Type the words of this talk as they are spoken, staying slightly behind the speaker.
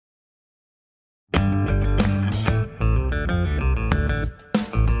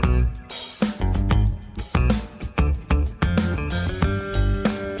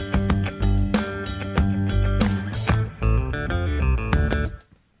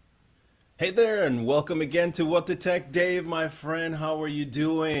Hey there, and welcome again to What the Tech. Dave, my friend, how are you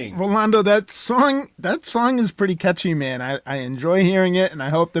doing? Rolando, that song is pretty catchy, man. I enjoy hearing it, and I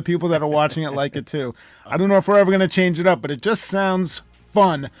hope the people that are watching it like it too. I don't know if we're ever gonna change it up, but it just sounds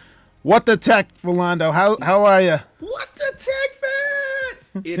fun. What the tech, Rolando? How are you? What the Tech,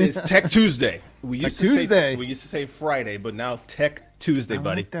 man? It is Tech Tuesday. We Tech used to Tuesday. say Friday, but now Tech Tuesday, I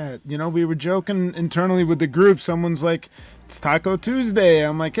buddy. like that. You know, we were joking internally with the group. Someone's like, "It's Taco Tuesday."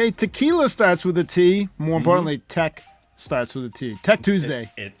 I'm like, "Hey, tequila starts with a T. More importantly, tech starts with a T. Tech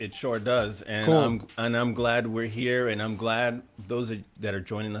Tuesday." It sure does, and Cool. I'm glad we're here, and I'm glad that are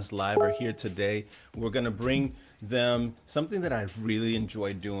joining us live are here today. We're gonna bring them something that I really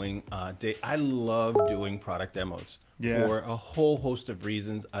enjoy doing. I love doing product demos Yeah. for a whole host of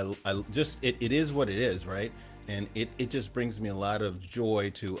reasons. I just it is what it is, right? And it just brings me a lot of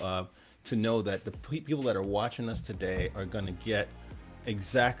joy to know that the people that are watching us today are gonna get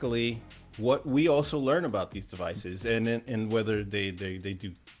exactly what we also learn about these devices, and whether they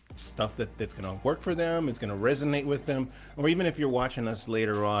do stuff that's going to work for them, it's going to resonate with them, or even if you're watching us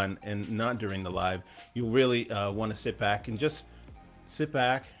later on and not during the live, you really want to sit back. If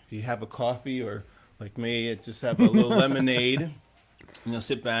you have a coffee, or like me, just have a little lemonade,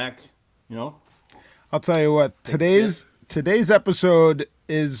 sit back, you know, I'll tell you what, take a sip. today's episode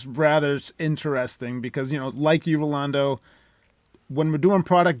is rather interesting because, like you, Rolando, when we're doing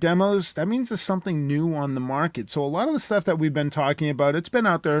product demos, that means there's something new on the market. So a lot of the stuff that we've been talking about, it's been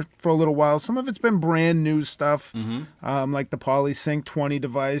out there for a little while. Some of it's been brand new stuff, like the PolySync 20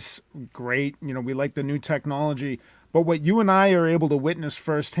 device. Great. We like the new technology. But what you and I are able to witness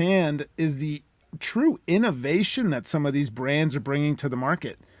firsthand is the true innovation that some of these brands are bringing to the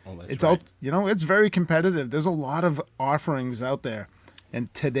market. Oh, that's It's right. out, it's very competitive. There's a lot of offerings out there.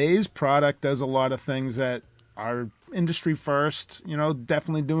 And today's product does a lot of things that are industry first,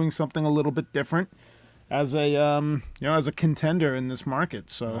 definitely doing something a little bit different as a contender in this market.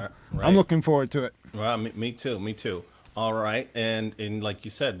 So I'm Right. looking forward to it. Well, me too. Me too. All right, and like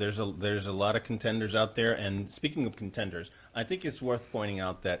you said, there's a lot of contenders out there. And speaking of contenders, I think it's worth pointing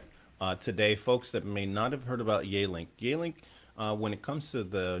out that today, folks that may not have heard about Yealink, when it comes to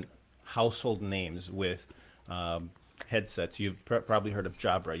the household names with headsets, you've probably heard of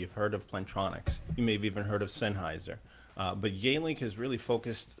Jabra, you've heard of Plantronics, you may have even heard of Sennheiser. But Yealink has really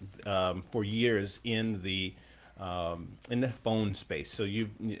focused for years in the phone space.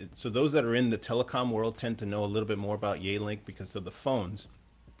 So those that are in the telecom world tend to know a little bit more about Yealink because of the phones.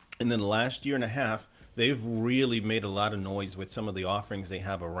 And then the last year and a half, they've really made a lot of noise with some of the offerings they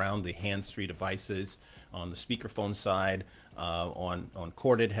have around the hands-free devices, on the speakerphone side, on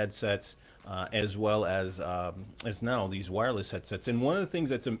corded headsets, as well as now these wireless headsets. And one of the things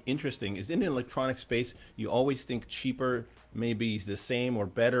that's interesting is in the electronic space, you always think cheaper may be the same or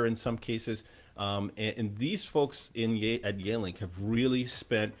better in some cases. And these folks at Yealink have really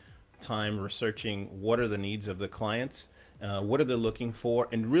spent time researching what are the needs of the clients, what are they looking for,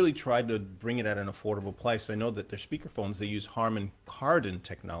 and really tried to bring it at an affordable price. I know that their speakerphones, they use Harman Kardon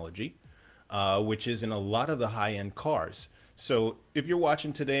technology, which is in a lot of the high-end cars. So if you're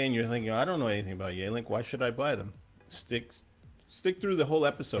watching today and you're thinking, I don't know anything about Yealink, why should I buy them? Stick through the whole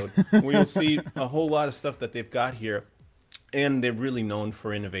episode where you'll see a whole lot of stuff that they've got here, and they're really known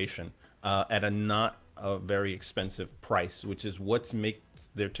for innovation at a not a very expensive price, which is what makes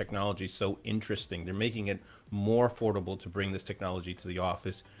their technology so interesting. They're making it more affordable to bring this technology to the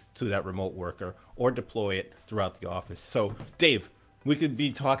office, to that remote worker, or deploy it throughout the office. So, Dave, we could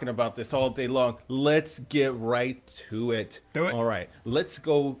be talking about this all day long. Let's get right to it. Do it. All right, let's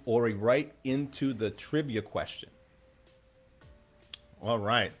go, Ori, right into the trivia question. All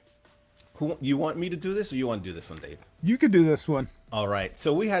right. You want me to do this, or you want to do this one, Dave? You could do this one. All right.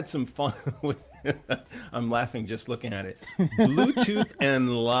 So we had some fun with I'm laughing just looking at it. Bluetooth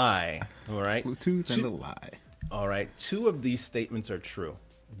and lie. All right. Bluetooth and Two, a lie. all right. Two of these statements are true.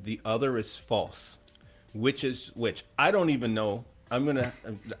 The other is false. Which is which? I don't even know. I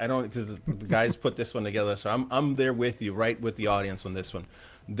don't, because the guys put this one together. So I'm there with you, right with the audience on this one.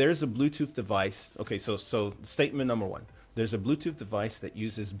 There's a Bluetooth device. Okay. So statement number one. There's a Bluetooth device that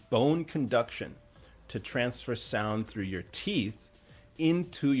uses bone conduction to transfer sound through your teeth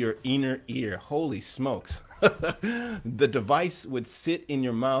into your inner ear. Holy smokes. The device would sit in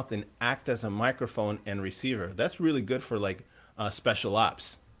your mouth and act as a microphone and receiver. That's really good for like special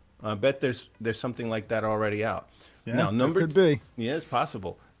ops. I bet there's something like that already out. Yeah, Now, that could be. yeah, it's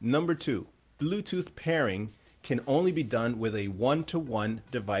possible. Number two, Bluetooth pairing can only be done with a one-to-one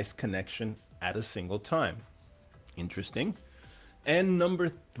device connection at a single time. Interesting. And number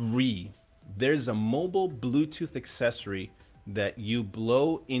three, there's a mobile Bluetooth accessory that you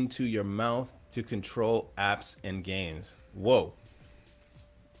blow into your mouth to control apps and games. Whoa.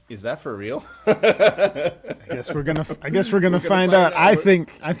 Is that for real? I guess we're gonna find out. I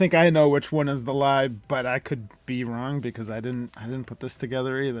think I know which one is the lie, but I could be wrong because I didn't put this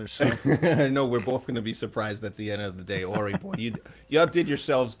together either. So I know we're both gonna be surprised at the end of the day. Ori, boy, you outdid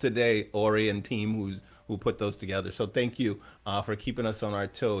yourselves today, Ori and team who put those together. So thank you for keeping us on our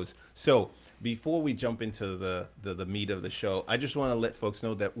toes. So before we jump into the meat of the show, I just want to let folks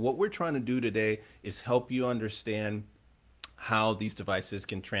know that what we're trying to do today is help you understand how these devices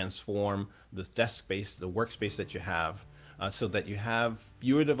can transform the desk space, the workspace that you have, so that you have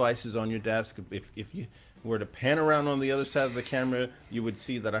fewer devices on your desk. If you were to pan around on the other side of the camera, you would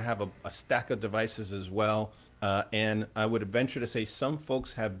see that I have a stack of devices as well. And I would venture to say some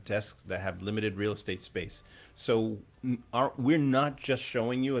folks have desks that have limited real estate space. So we're not just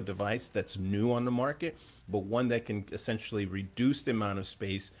showing you a device that's new on the market, but one that can essentially reduce the amount of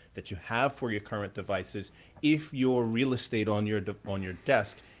space that you have for your current devices if your real estate on your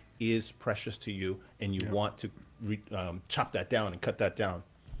desk is precious to you and you want to chop that down and cut that down.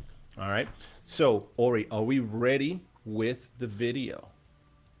 All right. So, Ori, are we ready with the video?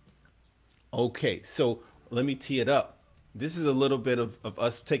 Okay. So let me tee it up. This is a little bit of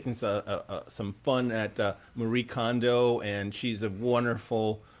us taking some fun at Marie Kondo, and she's a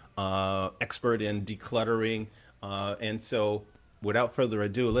wonderful expert in decluttering. And so without further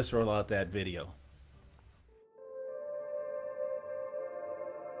ado, let's roll out that video.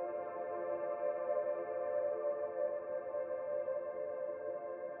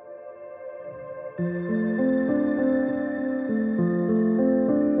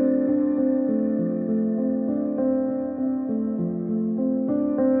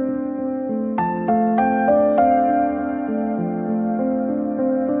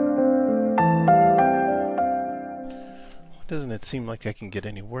 Doesn't it seem like I can get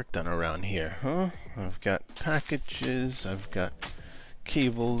any work done around here, huh? I've got packages, I've got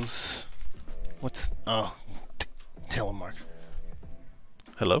cables. What's, oh, telemark.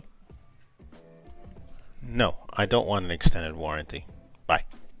 Hello? No, I don't want an extended warranty. Bye.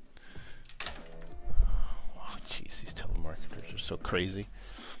 Oh, jeez, these telemarketers are so crazy.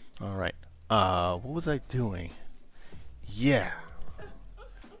 All right. What was I doing? Yeah.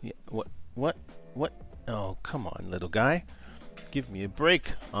 What? Oh, come on, little guy. Give me a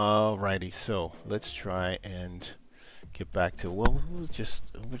break. Alrighty, so let's try and get back to what we're just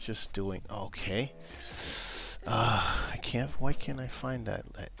doing. Okay. I can't. Why can't I find that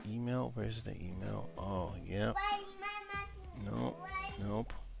email? Where's the email? Oh, yeah. Nope.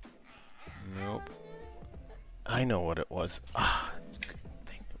 Nope. Nope. I know what it was.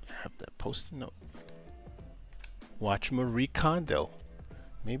 Have that post-it note. Watch Marie Kondo.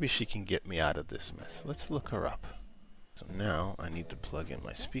 Maybe she can get me out of this mess. Let's look her up. So now I need to plug in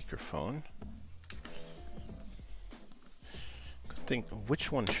my speakerphone. Think, which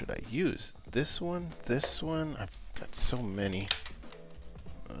one should I use? This one? This one? I've got so many.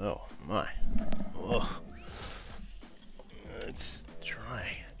 Oh my. Ugh. Let's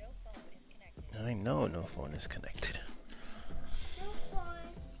try. I know no phone is connected. No phone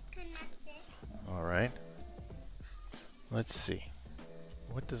is connected. Alright. Let's see.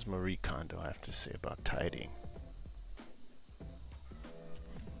 What does Marie Kondo have to say about tidying?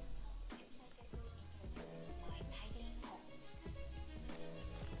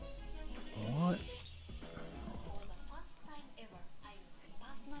 What? For the first time ever, I will be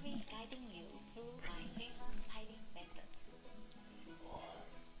personally guiding you through my famous tidying method.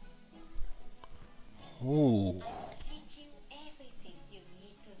 Ooh. I will teach you everything you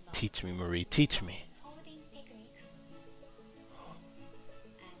need to know. Teach me, Marie. Teach me. Folding techniques and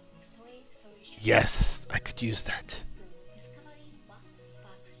storage solutions. Yes, I could use that. To discovering what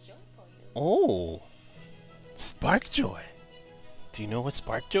sparks joy for you. Oh, Spark Joy. Do you know what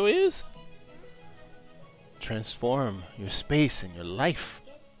Spark Joy is? Transform your space and your life.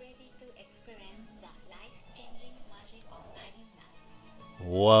 Get ready to experience the life-changing magic of tidying now.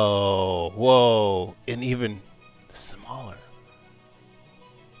 Whoa, whoa, and even smaller.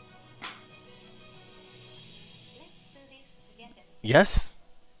 Let's do this together. Yes?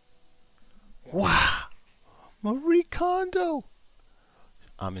 Wow, Marie Kondo.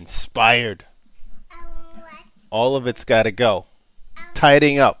 I'm inspired. All of it's got to go.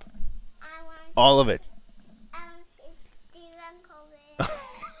 Tidying up. All of it.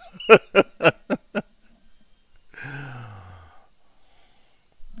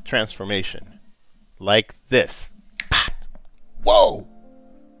 Transformation. Like this. Whoa!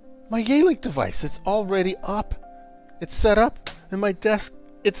 My Yealink device is already up. It's set up, and my desk,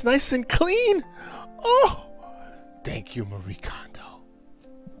 it's nice and clean. Oh! Thank you, Marie Kondo.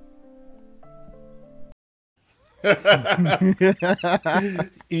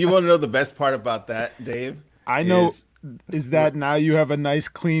 You want to know the best part about that, Dave? I know. Is that now you have a nice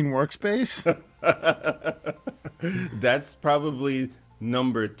clean workspace? That's probably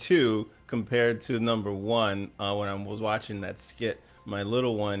number 2 compared to number 1 when I was watching that skit. My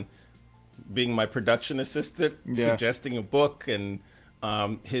little one being my production assistant, suggesting a book, and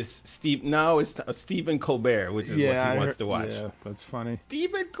his now is Stephen Colbert, which is what he wants to watch. Yeah, that's funny.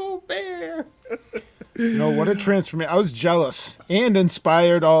 Stephen Colbert. What a transformation. I was jealous and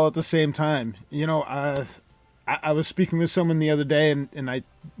inspired all at the same time. I was speaking with someone the other day, and I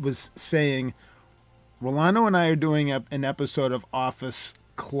was saying, Rolando and I are doing an episode of Office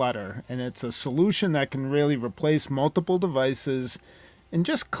Clutter, and it's a solution that can really replace multiple devices and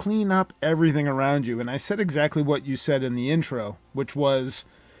just clean up everything around you. And I said exactly what you said in the intro, which was,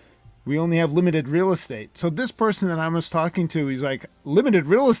 we only have limited real estate. So this person that I was talking to, he's like, limited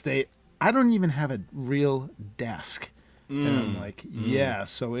real estate? I don't even have a real desk. And I'm like, yeah.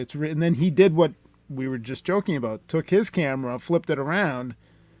 So it's and then he did what we were just joking about, took his camera, flipped it around,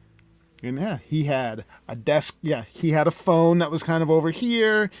 and yeah, he had a desk. Yeah, he had a phone that was kind of over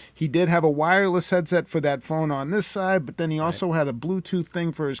here. He did have a wireless headset for that phone on this side, but then he also had a Bluetooth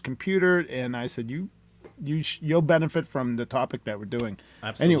thing for his computer. And I said, you'll benefit from the topic that we're doing.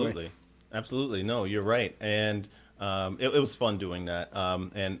 Absolutely. Anyway. Absolutely. No, you're right. And it was fun doing that.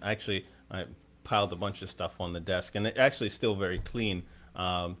 And actually, I piled a bunch of stuff on the desk, and it actually is still very clean.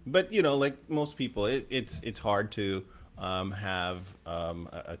 But like most people, it's hard to have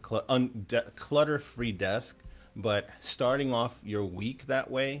a clutter-free desk. But starting off your week that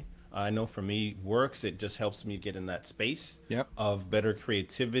way, I know for me works. It just helps me get in that space of better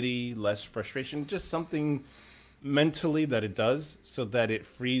creativity, less frustration, just something mentally that it does, so that it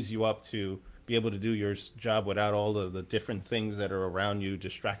frees you up to be able to do your job without all of the different things that are around you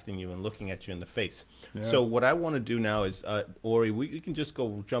distracting you and looking at you in the face. So what I want to do now is, Ori, we can just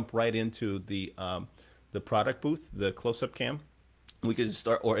jump right into the product booth, the close-up cam. We could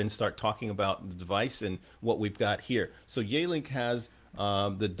start talking about the device and what we've got here. So Yealink has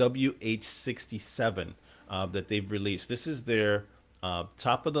the WH67 that they've released. This is their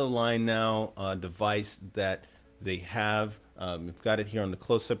top of the line now device that they have. We've got it here on the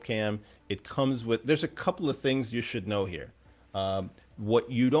close-up cam. It comes with, there's a couple of things you should know here. What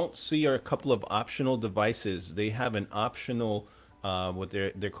you don't see are a couple of optional devices. They have an optional, what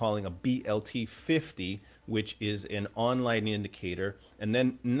they're calling a BLT50, which is an online indicator. And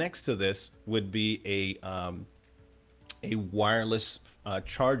then next to this would be a wireless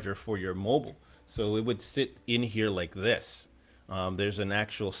charger for your mobile. So it would sit in here like this. There's an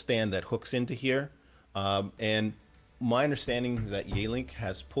actual stand that hooks into here. And my understanding is that Yealink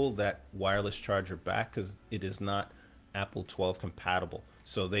has pulled that wireless charger back because it is not Apple 12 compatible.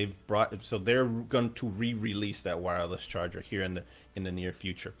 So they're going to re-release that wireless charger here in the near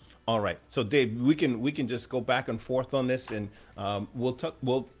future. All right, so Dave, we can just go back and forth on this, and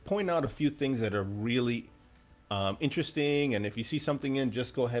we'll point out a few things that are really interesting, and if you see something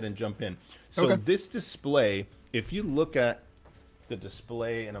just go ahead and jump in. So this display, if you look at the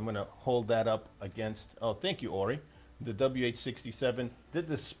display, and I'm going to hold that up against, oh, thank you, Ori, the WH67. The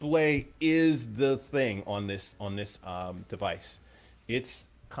display is the thing on this device. It's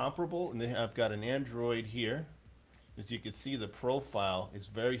comparable, and I've got an Android here. As you can see, the profile is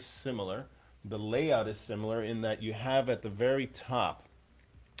very similar. The layout is similar in that you have at the very top,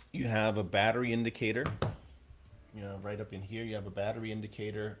 you have a battery indicator. Right up in here, you have a battery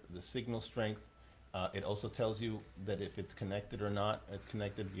indicator, the signal strength. It also tells you that if it's connected or not. It's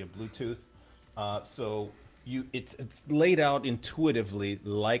connected via Bluetooth. So it's laid out intuitively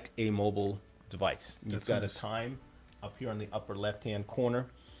like a mobile device. You've got a time up here on the upper left-hand corner,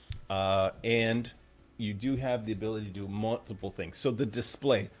 and you do have the ability to do multiple things. So the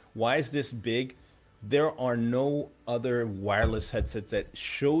display, why is this big? There are no other wireless headsets that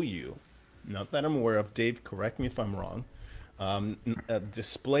show you, not that I'm aware of, Dave, correct me if I'm wrong, a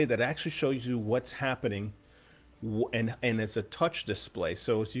display that actually shows you what's happening, and it's a touch display.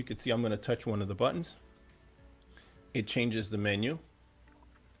 So as you can see, I'm going to touch one of the buttons. It changes the menu.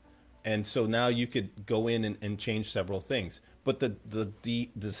 And so now you could go in and change several things. But the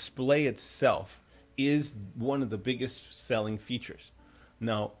display itself is one of the biggest selling features.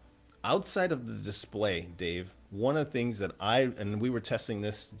 Now, outside of the display, Dave, one of the things that and we were testing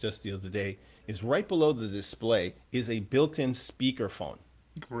this just the other day, is right below the display is a built-in speakerphone.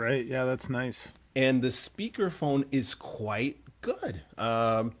 Great. Yeah, that's nice. And the speakerphone is quite good.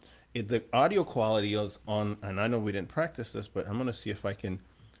 The audio quality is on, and I know we didn't practice this, but I'm going to see if I can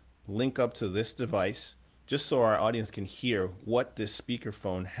link up to this device just so our audience can hear what this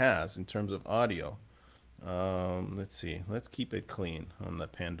speakerphone has in terms of audio. Let's see. Let's keep it clean on the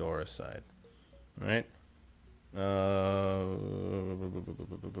Pandora side. All right. Oh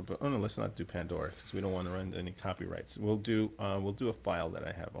no, let's not do Pandora because we don't want to run any copyrights. We'll do a file that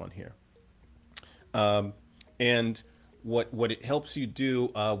I have on here. And what it helps you do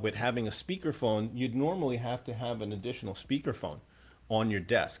with having a speakerphone, you'd normally have to have an additional speakerphone on your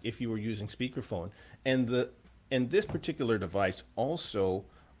desk if you were using speakerphone. And this particular device also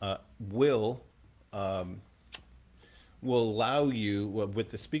will allow you with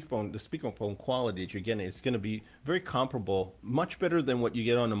the speakerphone quality that you're getting. It's going to be very comparable, much better than what you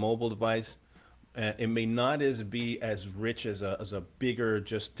get on a mobile device. It may not be as rich as a bigger,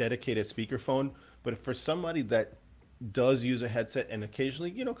 just dedicated speakerphone, but for somebody that does use a headset, and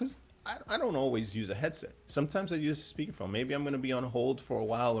occasionally, because I don't always use a headset. Sometimes I use a speakerphone. Maybe I'm going to be on hold for a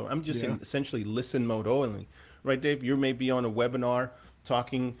while, or I'm just in essentially listen mode only. Right, Dave? You may be on a webinar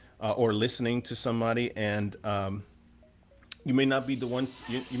talking or listening to somebody, and you may not be the one.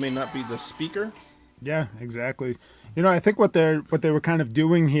 You may not be the speaker. Yeah, exactly. I think what they were kind of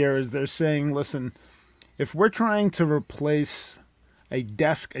doing here is they're saying, listen, if we're trying to replace a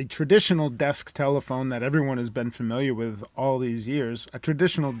traditional desk telephone that everyone has been familiar with all these years, a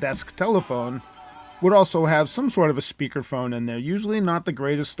traditional desk telephone would also have some sort of a speakerphone in there, usually not the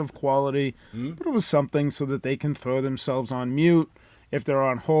greatest of quality, but it was something so that they can throw themselves on mute if they're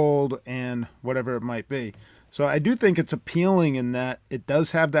on hold and whatever it might be. So I do think it's appealing in that it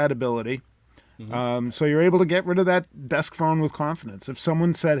does have that ability. So you're able to get rid of that desk phone with confidence. If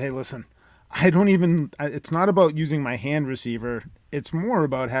someone said, hey, listen, it's not about using my hand receiver. It's more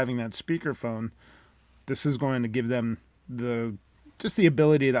about having that speakerphone. This is going to give them the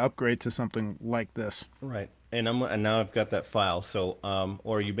ability to upgrade to something like this. Right. And now I've got that file. So,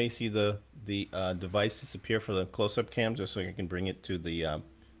 or you may see the device disappear for the close-up cam, just so you can bring it to the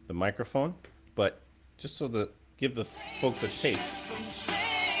microphone. But just so to give the folks a taste.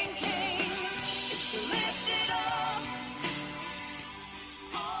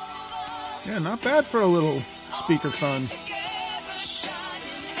 Yeah, not bad for a little speakerphone.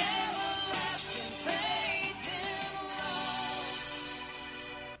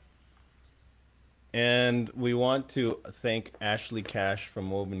 And we want to thank Ashley Cash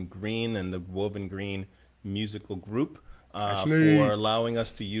from Woven Green and the Woven Green musical group for allowing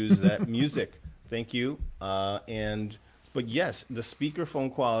us to use that music. Thank you. But yes, the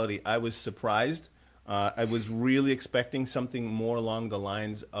speakerphone quality, I was surprised. I was really expecting something more along the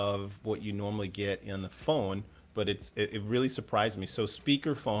lines of what you normally get in the phone, but it really surprised me. So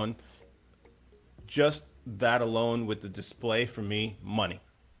speakerphone, just that alone with the display, for me, money,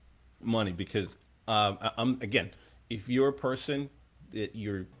 because again, if you're a person that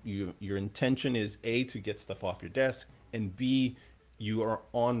your intention is A, to get stuff off your desk, and B, you are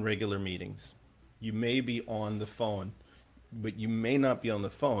on regular meetings. You may be on the phone, but you may not be on the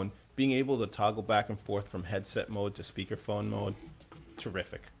phone. Being able to toggle back and forth from headset mode to speakerphone mode,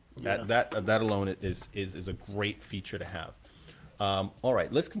 terrific. Yeah. That alone is a great feature to have. All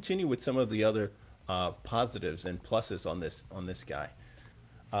right, let's continue with some of the other positives and pluses on this guy.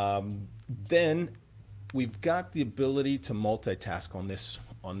 Then we've got the ability to multitask on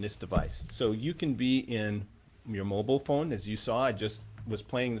this device. So you can be in your mobile phone, as you saw. I just was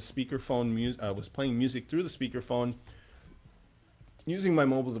playing the speakerphone music. I was playing music through the speakerphone using my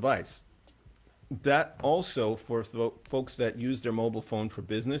mobile device. That also, for folks that use their mobile phone for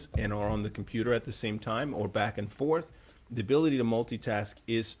business and are on the computer at the same time or back and forth, the ability to multitask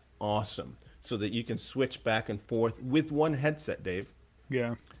is awesome, so that you can switch back and forth with one headset, Dave.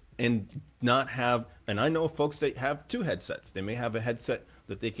 Yeah. And not have, and I know folks that have two headsets. They may have a headset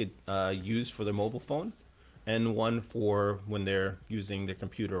that they could use for their mobile phone and one for when they're using their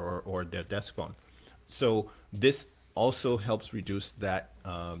computer or their desk phone. So this also helps reduce that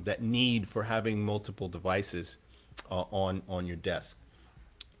need for having multiple devices on your desk.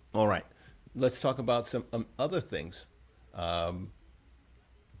 All right, let's talk about some other things.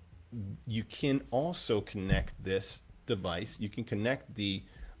 You can also connect this device. You can connect the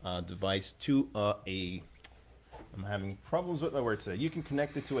device to I'm having problems with my words today. You can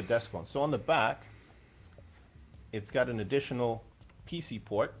connect it to a desk phone. So on the back, it's got an additional PC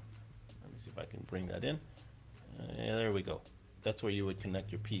port. Let me see if I can bring that in. Yeah, there we go. That's where you would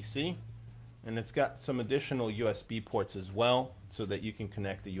connect your PC. And it's got some additional USB ports as well, so that you can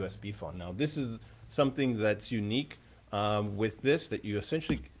connect the USB phone. Now, this is something that's unique with this, that you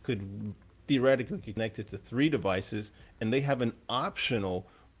essentially could theoretically connect it to 3 devices, and they have an optional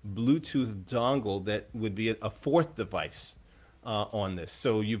Bluetooth dongle that would be a 4th device. on this.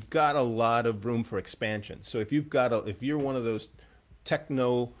 So you've got a lot of room for expansion. So if you're one of those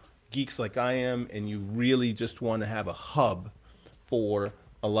techno geeks like I am, and you really just want to have a hub for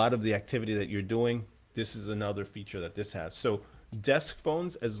a lot of the activity that you're doing, this is another feature that this has. So desk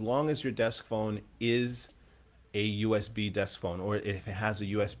phones, as long as your desk phone is a USB desk phone, or if it has a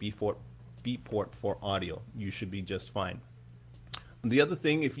USB B port for audio, you should be just fine. The other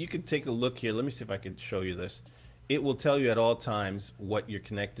thing, if you could take a look here, let me see if I could show you this. It will tell you at all times what you're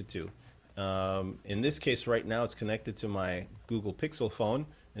connected to. In this case right now, it's connected to my Google Pixel phone.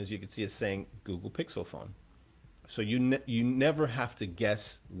 As you can see, it's saying Google Pixel phone. So you never have to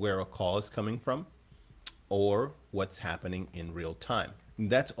guess where a call is coming from or what's happening in real time. And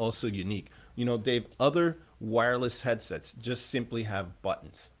that's also unique. You know, Dave, other wireless headsets just simply have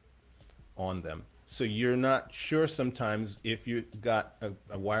buttons on them. So you're not sure sometimes if you got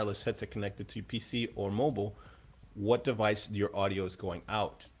a wireless headset connected to your PC or mobile, what device your audio is going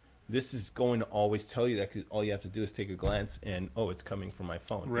out. This is going to always tell you that, because all you have to do is take a glance and, oh, it's coming from my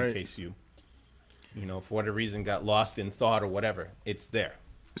phone. Right. In case you know, for whatever reason got lost in thought or whatever, it's there.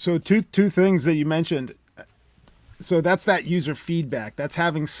 So two things that you mentioned. So that's that user feedback. That's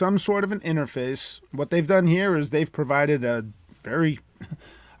having some sort of an interface. What they've done here is they've provided an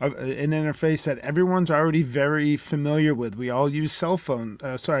interface that everyone's already very familiar with. We all use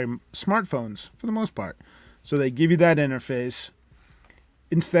smartphones for the most part. So they give you that interface.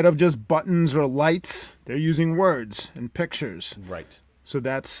 Instead of just buttons or lights, they're using words and pictures. Right. So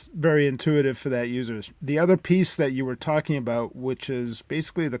that's very intuitive for that user. The other piece that you were talking about, which is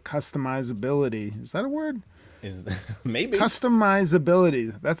basically the customizability. Is that a word? Is maybe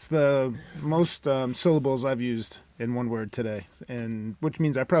customizability. That's the most syllables I've used in one word today, and which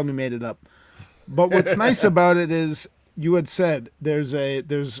means I probably made it up. But what's nice about it is you had said there's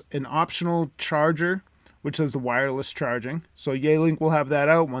an optional charger, which is the wireless charging. So Yealink will have that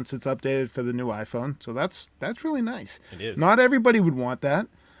out once it's updated for the new iPhone. So that's really nice. It is. Not everybody would want that.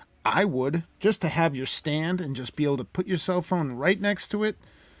 I would, just to have your stand and just be able to put your cell phone right next to it.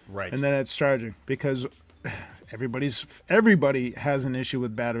 Right. And then it's charging, because everybody has an issue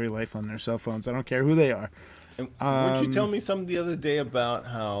with battery life on their cell phones. I don't care who they are. And would you tell me something the other day about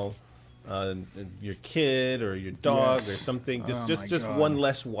how your kid or your dog or something, just one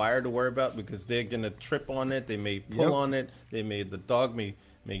less wire to worry about, because they're gonna trip on it, they may pull on it, the dog may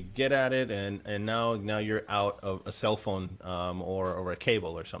get at it, and now you're out of a cell phone or a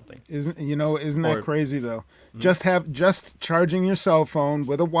cable or something. Isn't that crazy though? Just charging your cell phone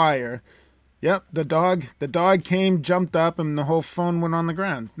with a wire. Yep, the dog came, jumped up, and the whole phone went on the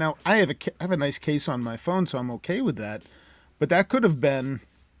ground. Now I have a nice case on my phone, so I'm okay with that. But that could have been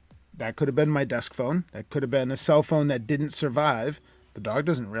my desk phone. That could have been a cell phone that didn't survive. The dog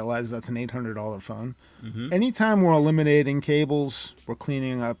doesn't realize that's an $800 phone. Mm-hmm. Anytime we're eliminating cables, we're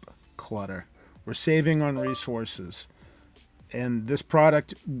cleaning up clutter. We're saving on resources. And this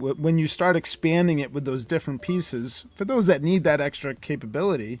product, when you start expanding it with those different pieces, for those that need that extra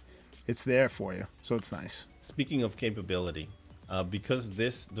capability, it's there for you. So it's nice. Speaking of capability, because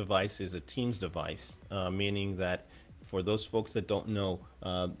this device is a Teams device, meaning that for those folks that don't know,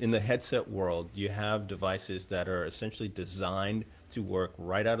 in the headset world, you have devices that are essentially designed to work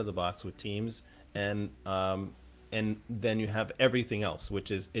right out of the box with Teams, and then you have everything else,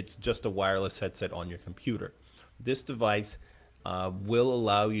 which is it's just a wireless headset on your computer. This device will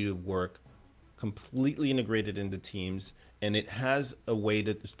allow you to work completely integrated into Teams, and it has a way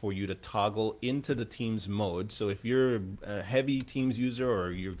for you to toggle into the Teams mode. So if you're a heavy Teams user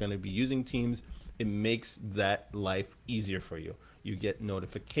or you're going to be using Teams, it makes that life easier for you. You get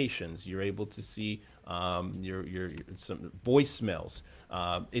notifications. You're able to see your some voicemails.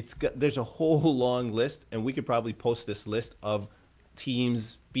 There's a whole long list, and we could probably post this list of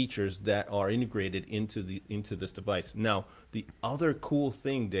Teams features that are integrated into this device. Now, the other cool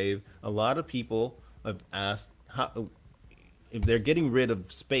thing, Dave, a lot of people have asked if they're getting rid of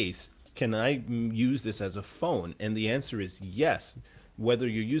space, can I use this as a phone? And the answer is yes. Whether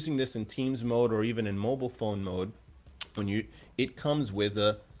you're using this in Teams mode or even in mobile phone mode, it comes with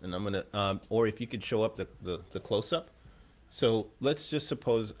and I'm gonna or if you could show up the close-up. So let's just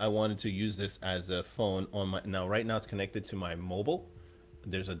suppose I wanted to use this as a phone on my, right now it's connected to my mobile.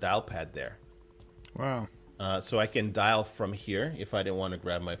 There's a dial pad there. Wow. So I can dial from here if I didn't want to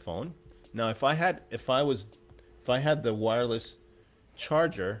grab my phone. Now if I had the wireless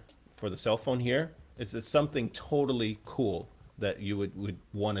charger for the cell phone here, it's something totally cool that you would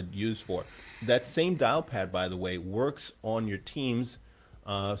want to use for. That same dial pad, by the way, works on your Teams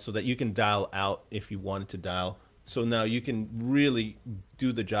so that you can dial out if you wanted to dial So now you can really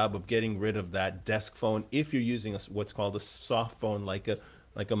do the job of getting rid of that desk phone if you're using what's called a soft phone, like a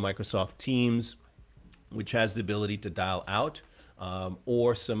Microsoft Teams, which has the ability to dial out,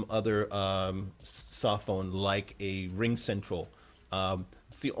 or some other soft phone like a Ring Central.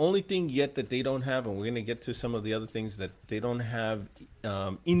 It's the only thing yet that they don't have, and we're going to get to some of the other things that they don't have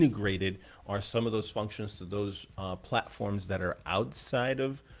integrated, are some of those functions to those platforms that are outside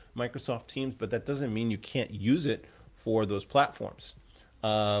of Microsoft Teams, but that doesn't mean you can't use it for those platforms.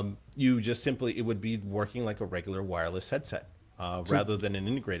 You just simply, it would be working like a regular wireless headset rather than an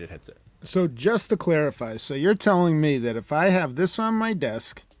integrated headset. So just to clarify, so you're telling me that if I have this on my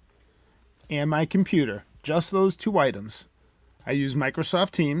desk and my computer, just those two items, I use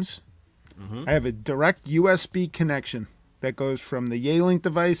Microsoft Teams, I have a direct USB connection that goes from the Yealink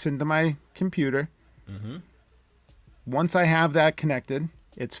device into my computer. Once I have that connected,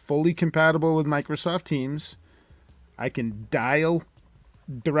 it's fully compatible with Microsoft Teams. I can dial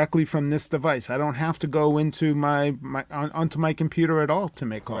directly from this device. I don't have to go into onto my computer at all to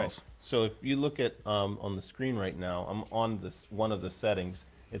make calls. Right. So if you look at on the screen right now, I'm on this one of the settings.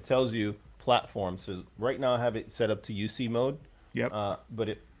 It tells you platform. So right now I have it set up to UC mode. Yep. But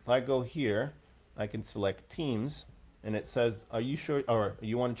if I go here, I can select Teams, and it says, "Are you sure?" Or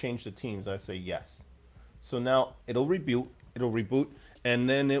you want to change the Teams? I say yes. So now it'll reboot. And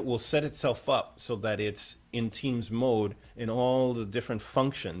then it will set itself up so that it's in Teams mode, and all the different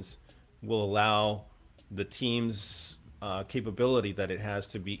functions will allow the Teams capability that it has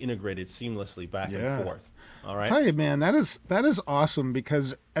to be integrated seamlessly back and forth. All right. I tell you, man, that is awesome,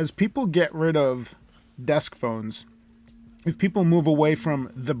 because as people get rid of desk phones, if people move away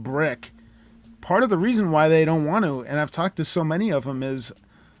from the brick, part of the reason why they don't want to, and I've talked to so many of them, is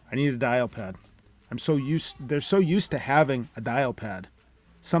I need a dial pad. They're so used to having a dial pad,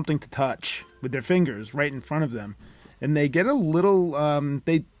 something to touch with their fingers right in front of them. And they get a little,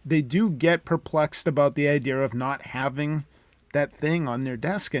 they do get perplexed about the idea of not having that thing on their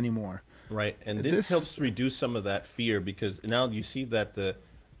desk anymore. Right, and this helps reduce some of that fear, because now you see that the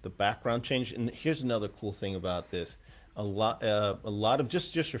background change. And here's another cool thing about this: a lot of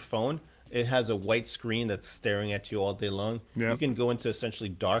just your phone, it has a white screen that's staring at you all day long. Yep. You can go into essentially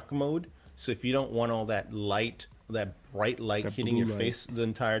dark mode. So if you don't want all that light, that bright light hitting your face the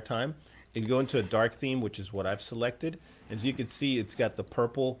entire time, you can go into a dark theme, which is what I've selected. As you can see, it's got the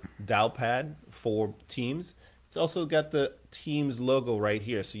purple dial pad for Teams. It's also got the Teams logo right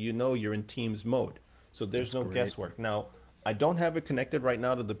here, so you know you're in Teams mode. So there's no guesswork. Now, I don't have it connected right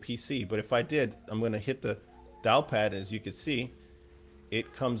now to the PC, but if I did, I'm going to hit the dial pad. As you can see,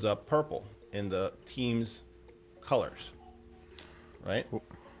 it comes up purple in the Teams colors, right?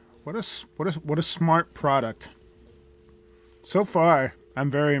 What a smart product. So far, I'm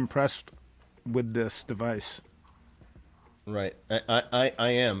very impressed with this device. Right, I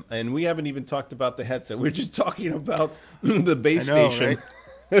am, and we haven't even talked about the headset. We're just talking about the base station.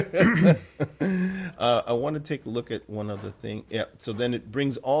 Right? I want to take a look at one other thing. Yeah, so then it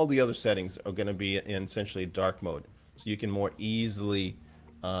brings all the other settings are going to be in essentially dark mode, so you can more easily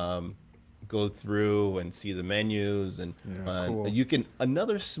go through and see the menus, and cool. you can,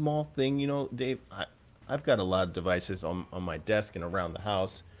 another small thing, you know, Dave, I've got a lot of devices on my desk and around the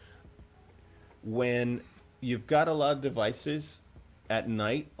house. When you've got a lot of devices at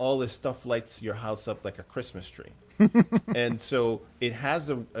night, all this stuff lights your house up like a Christmas tree. And so it has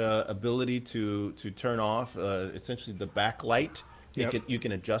a ability to turn off essentially the backlight. Yep. You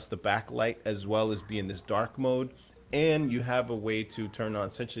can adjust the backlight as well as be in this dark mode. And you have a way to turn on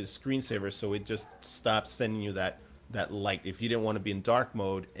essentially the screensaver, so it just stops sending you that light. If you didn't want to be in dark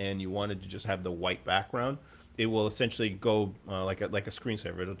mode and you wanted to just have the white background, it will essentially go like a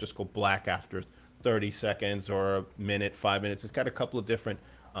screensaver. It'll just go black after 30 seconds or a minute, 5 minutes. It's got a couple of different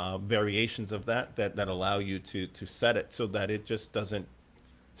variations of that allow you to set it so that it just doesn't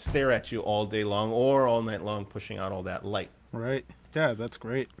stare at you all day long or all night long, pushing out all that light. Right. Yeah, that's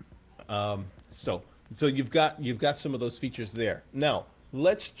great. So you've got some of those features there. Now,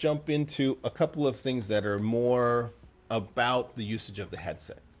 let's jump into a couple of things that are more about the usage of the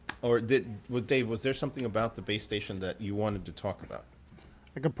headset. Or Dave, was there something about the base station that you wanted to talk about?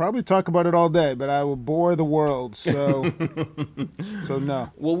 I could probably talk about it all day, but I will bore the world, so so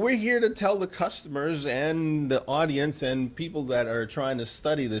no. Well, we're here to tell the customers and the audience and people that are trying to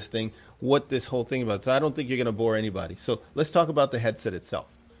study this thing what this whole thing about. So I don't think you're going to bore anybody. So let's talk about the headset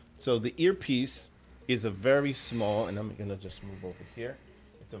itself. So the earpiece is a very small, and I'm going to just move over here.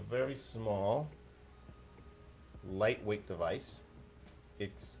 It's a very small, lightweight device.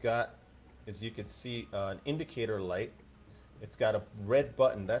 It's got, as you can see, an indicator light It's got a red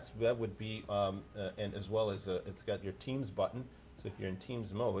button. That would be, and as well as it's got your Teams button. So if you're in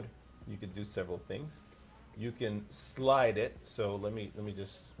Teams mode, you could do several things. You can slide it. So let me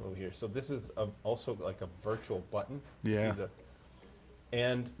just over here. So this is also like a virtual button. Yeah. See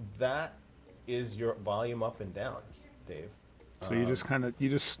and that is your volume up and down, Dave. So you just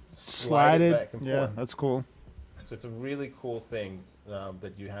slide it. back and Yeah, forth. that's cool. So it's a really cool thing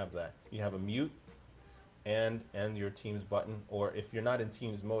that you have that. You have a mute and your Teams button, or if you're not in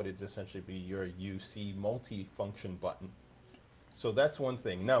Teams mode, it'd essentially be your UC multi-function button. So that's one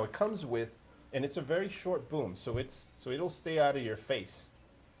thing. Now it comes with, and it's a very short boom, so it'll stay out of your face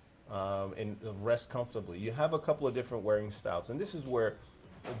and rest comfortably. You have a couple of different wearing styles, and this is where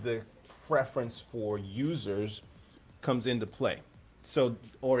the preference for users comes into play. So,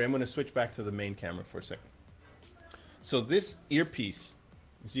 Ori, I'm going to switch back to the main camera for a second. So this earpiece,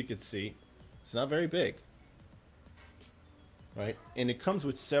 as you can see, it's not very big, right? And it comes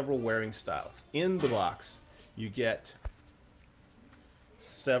with several wearing styles. In the box, you get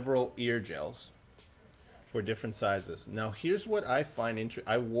several ear gels for different sizes. Now, here's what I find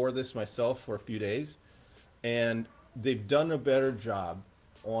interesting. I wore this myself for a few days, and they've done a better job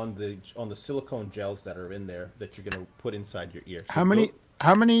on the silicone gels that are in there that you're going to put inside your ear. So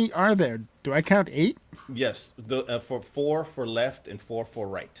How many are there? Do I count 8? Yes, for 4 for left and 4 for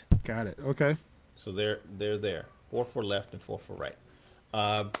right. Got it. Okay. So they're there. 4 for left and 4 for right.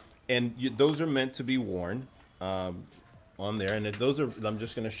 Those are meant to be worn on there. And those are, I'm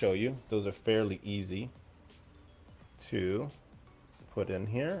just going to show you, those are fairly easy to put in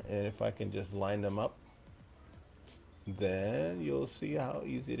here. And if I can just line them up, then you'll see how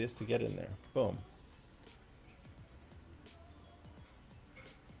easy it is to get in there. Boom.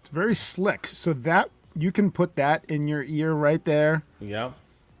 It's very slick. So that you can put that in your ear right there. Yeah.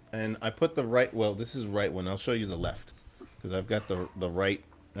 And I put the right, well, this is right one. I'll show you the left because I've got the right,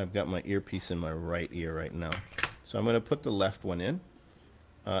 I've got my earpiece in my right ear right now. So I'm going to put the left one in.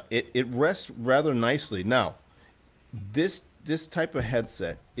 It rests rather nicely. Now, this type of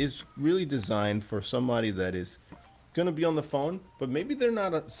headset is really designed for somebody that is going to be on the phone, but maybe they're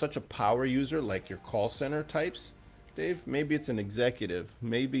not such a power user like your call center types, Dave. Maybe it's an executive.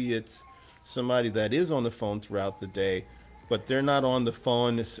 Maybe it's somebody that is on the phone throughout the day, but they're not on the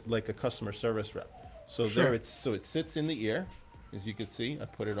phone like a customer service rep. So Sure. it sits in the ear, as you can see. I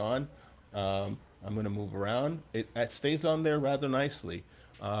put it on. I'm going to move around. It stays on there rather nicely.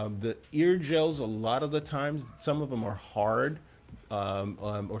 The ear gels, a lot of the times, some of them are hard,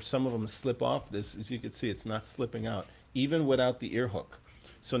 or some of them slip off. As you can see, it's not slipping out, even without the ear hook.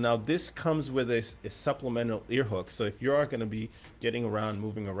 So now this comes with a supplemental ear hook. So if you are going to be getting around,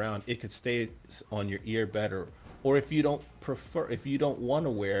 moving around, it could stay on your ear better. Or if you don't want to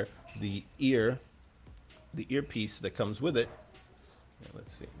wear the earpiece that comes with it.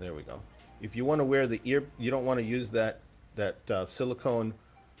 Let's see, there we go. If you want to wear the ear, you don't want to use that silicone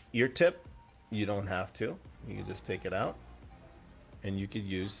ear tip, you don't have to. You can just take it out, and you could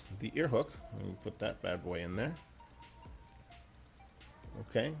use the ear hook. Let me put that bad boy in there.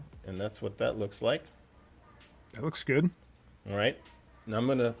 Okay, and that's what that looks like. That looks good. All right, now I'm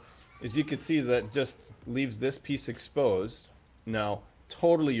gonna, as you can see, that just leaves this piece exposed. Now,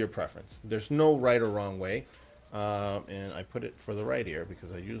 totally your preference. There's no right or wrong way. And I put it for the right ear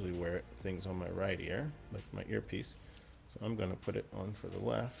because I usually wear things on my right ear, like my earpiece. So I'm going to put it on for the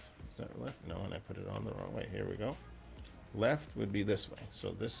left. Is that left? No, and I put it on the wrong way. Here we go. Left would be this way.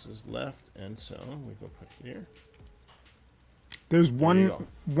 So this is left, and so we go put it here. There's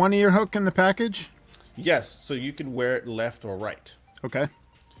one ear hook in the package? Yes, so you can wear it left or right. Okay.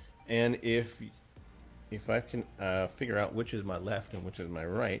 And if I can figure out which is my left and which is my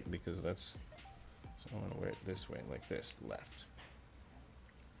right, because that's, so I want to wear it this way, like this, left.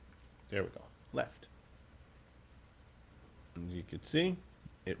 There we go, left. As you can see,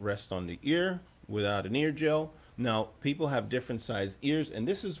 it rests on the ear without an ear gel. Now, people have different size ears, and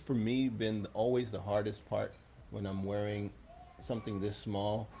this has for me been always the hardest part when I'm wearing something this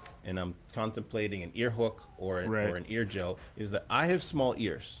small and I'm contemplating an ear hook or an ear gel, is that I have small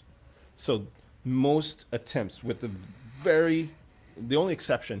ears. So most attempts with the only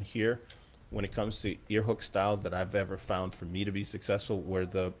exception here when it comes to ear hook styles that I've ever found for me to be successful were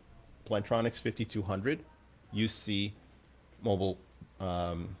the Plantronics 5200 UC mobile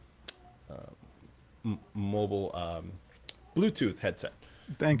Bluetooth headset.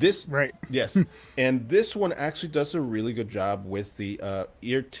 Thank you. Right. Yes. And this one actually does a really good job with the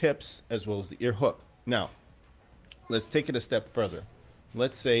ear tips as well as the ear hook. Now, let's take it a step further.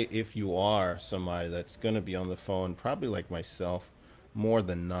 Let's say if you are somebody that's going to be on the phone, probably like myself, more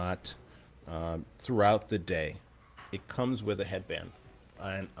than not, throughout the day. it comes with a headband,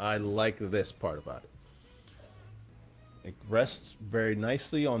 and I like this part about it. It rests very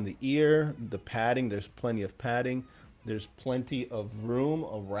nicely on the ear. The padding, there's plenty of padding. There's plenty of room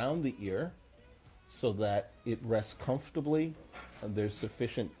around the ear so that it rests comfortably. And there's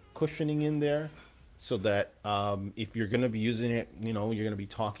sufficient cushioning in there so that if you're going to be using it, you know, you're going to be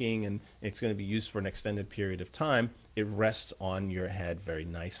talking and it's going to be used for an extended period of time, it rests on your head very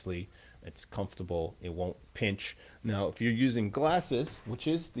nicely. It's comfortable. It won't pinch. Now, if you're using glasses, which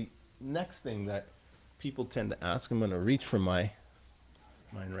is the next thing that people tend to ask, I'm going to reach for mine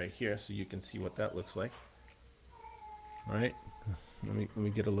right here so you can see what that looks like. All right, let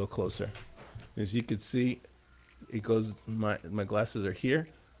me get a little closer. As you can see, it goes. My glasses are here,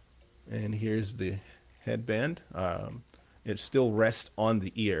 and here's the headband. It still rests on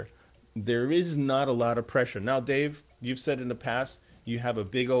the ear. There is not a lot of pressure. Now, Dave, you've said in the past you have a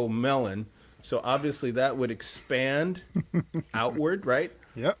big old melon, so obviously that would expand outward, right?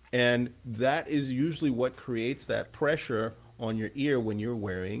 Yep. And that is usually what creates that pressure on your ear when you're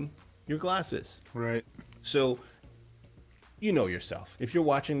wearing your glasses. Right. So, you know yourself. If you're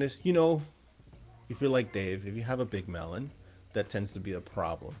watching this, you know, if you're like Dave, if you have a big melon, that tends to be a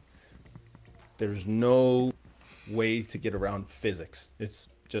problem. There's no way to get around physics. It's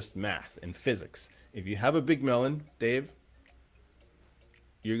just math and physics. If you have a big melon, Dave,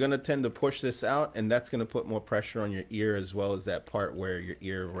 you're going to tend to push this out, and that's going to put more pressure on your ear as well as that part where your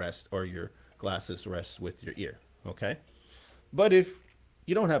ear rests or your glasses rest with your ear, okay? But if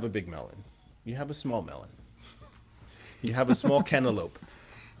you don't have a big melon, you have a small melon. You have a small cantaloupe,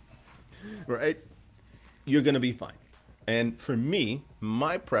 right? You're going to be fine. And for me,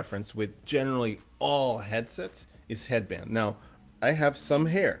 my preference with generally all headsets is headband. Now, I have some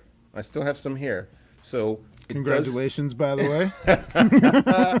hair. I still have some hair. So Congratulations, by the way.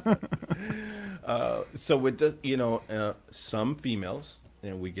 So it does, you know, some females,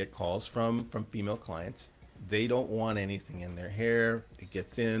 and we get calls from female clients. They don't want anything in their hair. It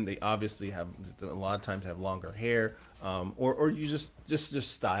gets in. They obviously have a lot of times have longer hair, or you just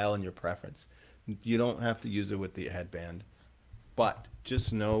style and your preference. You don't have to use it with the headband, but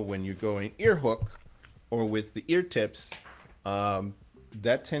just know when you're going ear hook or with the ear tips,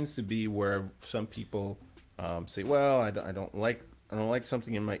 that tends to be where some people say, well, I don't like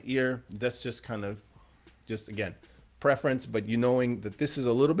something in my ear. That's just kind of again preference, but you knowing that this is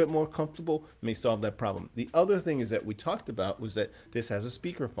a little bit more comfortable may solve that problem. The other thing is that we talked about was that this has a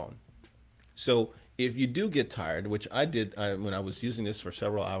speakerphone. So if you do get tired, which I did when I was using this for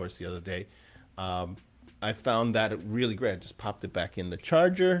several hours the other day, I found that really great. I just popped it back in the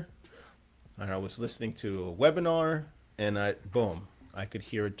charger, and I was listening to a webinar, and boom, I could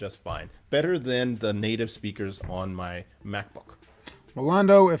hear it just fine. Better than the native speakers on my MacBook.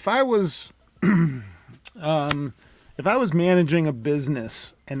 Rolando, if I was managing a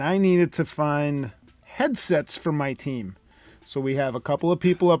business and I needed to find headsets for my team, so we have a couple of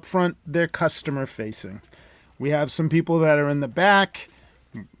people up front, they're customer facing. We have some people that are in the back.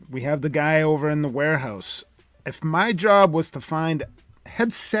 We have the guy over in the warehouse. If my job was to find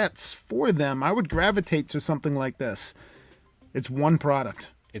headsets for them, I would gravitate to something like this. It's one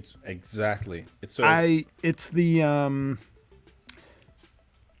product. It's exactly. It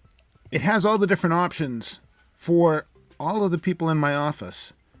has all the different options for all of the people in my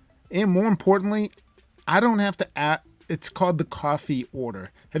office. And more importantly, I don't have to it's called the coffee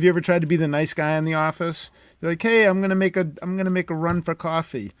order. Have you ever tried to be the nice guy in the office? You're like, "Hey, I'm going to make a run for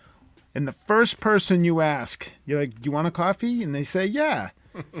coffee." And the first person you ask, you're like, "Do you want a coffee?" And they say, "Yeah."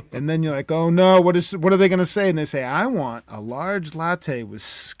 And then you're like, "Oh no, what are they going to say?" And they say, "I want a large latte with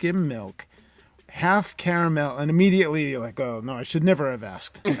skim milk, half caramel." And immediately you're like, "Oh no, I should never have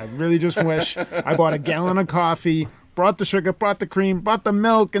asked. I really just wish I bought a gallon of coffee, brought the sugar, brought the cream, brought the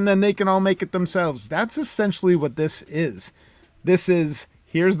milk, and then they can all make it themselves." That's essentially what this is. This is,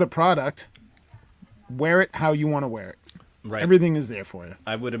 here's the product, wear it how you want to wear it. Right. Everything is there for you.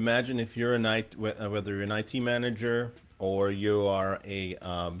 I would imagine if you're whether you're an IT manager or you are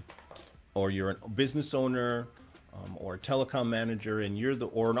you're a business owner or a telecom manager, and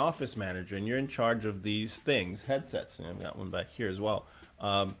or an office manager, and you're in charge of these things, headsets, and I've got one back here as well.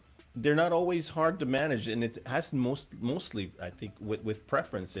 They're not always hard to manage, and it has mostly, I think, with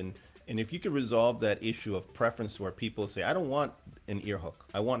preference. And if you could resolve that issue of preference where people say, I don't want an ear hook,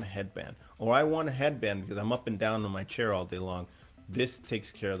 I want a headband, or I want a headband because I'm up and down on my chair all day long, this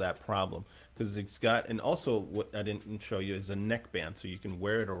takes care of that problem. Because it's got, and also what I didn't show you is a neck band, so you can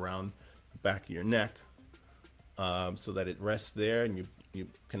wear it around the back of your neck so that it rests there, and you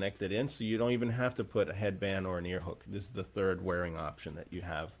connect it in, so you don't even have to put a headband or an ear hook. This is the third wearing option that you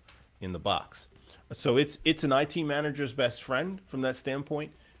have in the box. So it's an IT manager's best friend from that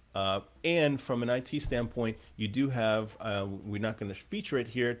standpoint. And from an IT standpoint, you do have, we're not going to feature it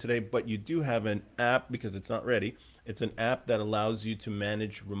here today, but you do have an app because it's not ready. It's an app that allows you to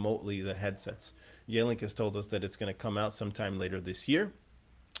manage remotely the headsets. Yealink has told us that it's going to come out sometime later this year.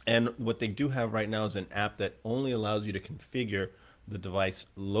 And what they do have right now is an app that only allows you to configure the device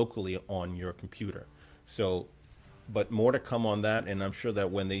locally on your computer. So, but more to come on that. And I'm sure that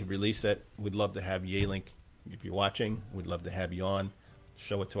when they release it, we'd love to have Yealink. If you're watching, we'd love to have you on,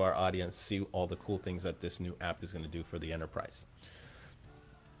 show it to our audience, see all the cool things that this new app is going to do for the enterprise.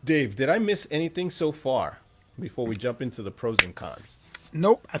 Dave, did I miss anything so far before we jump into the pros and cons?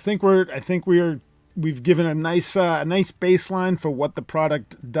 Nope. We've given a nice baseline for what the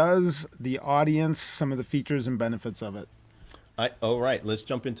product does, the audience, some of the features and benefits of it. All right, let's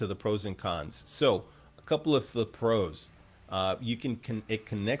jump into the pros and cons. So, a couple of the pros. It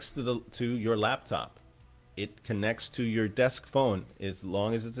connects to your laptop. It connects to your desk phone as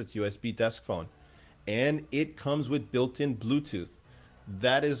long as it's a USB desk phone, and it comes with built-in Bluetooth.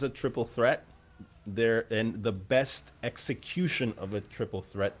 That is a triple threat there, and the best execution of a triple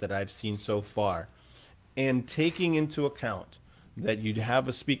threat that I've seen so far. And taking into account that you'd have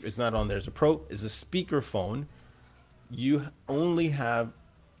a speaker, it's not on there as a pro, is a speaker phone, you only have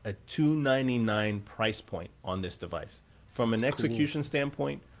a $299 price point on this device. From an execution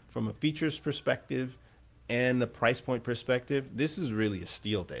standpoint, from a features perspective, and the price point perspective, this is really a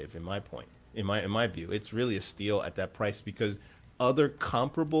steal, Dave, in my view. It's really a steal at that price because other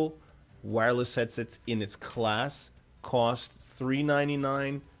comparable wireless headsets in its class cost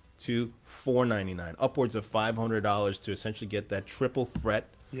 $399 to $499, upwards of $500 to essentially get that triple threat.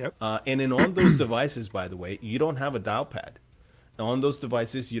 Yep. And then on those devices, by the way, you don't have a dial pad. On those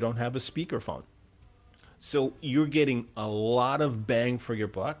devices, you don't have a speakerphone. So you're getting a lot of bang for your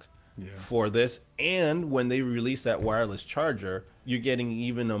buck for this. And when they release that wireless charger, you're getting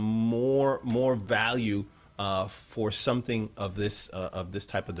even a more value for something of this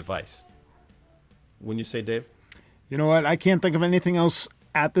type of device. Wouldn't you say, Dave? You know what? I can't think of anything else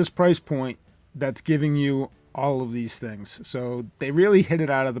at this price point that's giving you all of these things. So they really hit it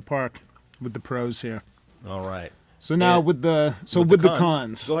out of the park with the pros here. All right. So now with the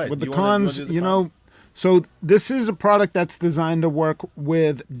cons. Go ahead. With the You cons, wanna do the cons? So this is a product that's designed to work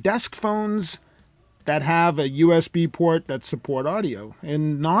with desk phones that have a USB port that support audio.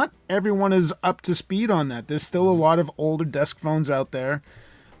 And not everyone is up to speed on that. There's still a lot of older desk phones out there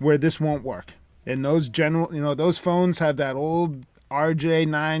where this won't work. And those those phones have that old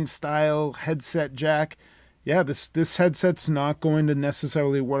RJ9 style headset jack. Yeah, this headset's not going to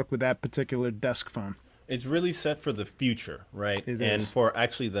necessarily work with that particular desk phone. It's really set for the future, right? It and is. for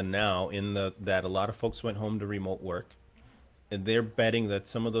actually the now, that a lot of folks went home to remote work, and they're betting that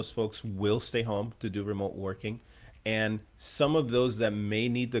some of those folks will stay home to do remote working, and some of those that may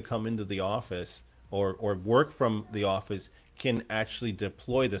need to come into the office or work from the office can actually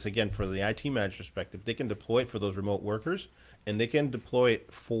deploy this. Again, for the IT manager perspective, they can deploy it for those remote workers, and they can deploy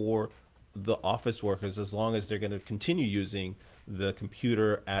it for the office workers as long as they're going to continue using the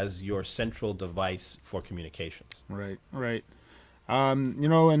computer as your central device for communications. Right.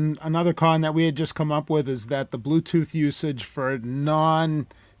 And another con that we had just come up with is that the Bluetooth usage for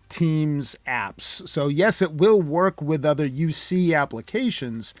non-Teams apps. So yes, it will work with other UC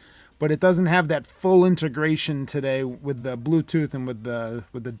applications, but it doesn't have that full integration today with the Bluetooth and with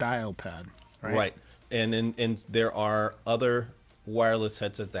the dial pad. Right. And there are other wireless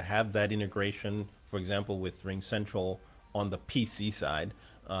headsets that have that integration, for example, with Ring Central on the PC side,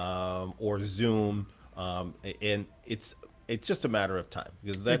 or Zoom, and it's just a matter of time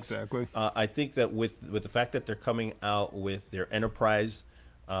because that's exactly. I think that with the fact that they're coming out with their enterprise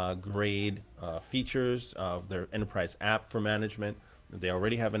grade features, their enterprise app for management, they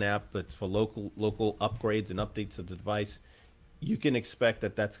already have an app that's for local upgrades and updates of the device. You can expect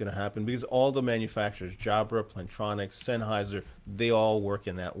that that's going to happen because all the manufacturers, Jabra, Plantronics, Sennheiser, they all work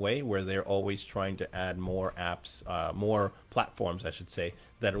in that way where they're always trying to add more apps, more platforms, I should say,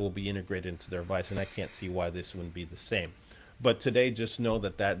 that will be integrated into their device. And I can't see why this wouldn't be the same. But today, just know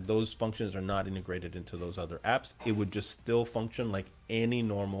that those functions are not integrated into those other apps. It would just still function like any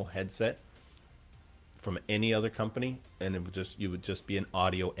normal headset from any other company, and you would just be an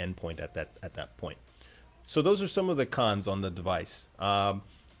audio endpoint at that point. So those are some of the cons on the device. I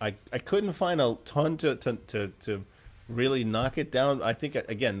couldn't find a ton to really knock it down. I think,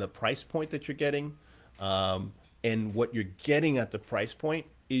 again, the price point that you're getting and what you're getting at the price point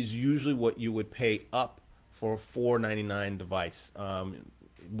is usually what you would pay up for a $499 device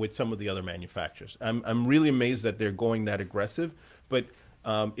with some of the other manufacturers. I'm really amazed that they're going that aggressive, but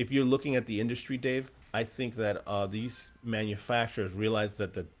If you're looking at the industry, Dave, I think that these manufacturers realize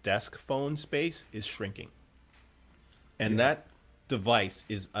that the desk phone space is shrinking, and Yeah. that device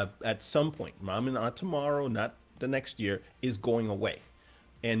is at some point, I mean, not tomorrow, not the next year, is going away.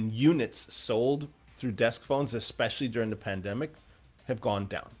 And units sold through desk phones, especially during the pandemic, have gone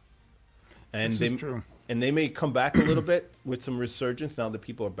down. And This is true. they may come back a little bit with some resurgence now that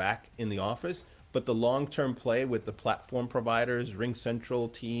people are back in the office. But the long-term play with the platform providers, Ring Central,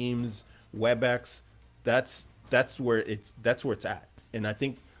 Teams, WebEx, that's where it's at. And I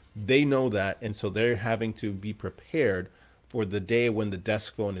think they know that, and so they're having to be prepared for the day when the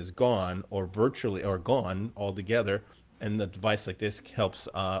desk phone is gone or virtually or gone altogether. And the device like this helps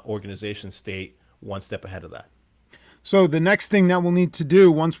organizations stay one step ahead of that. So the next thing that we'll need to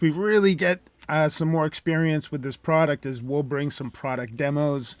do once we really get some more experience with this product is we'll bring some product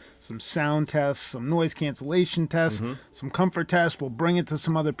demos, some sound tests, some noise cancellation tests, some comfort tests. We'll bring it to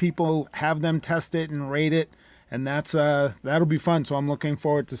some other people, have them test it and rate it, and that'll be fun. So I'm looking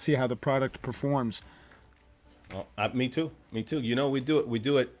forward to see how the product performs. Well, me too. Me too. You know, we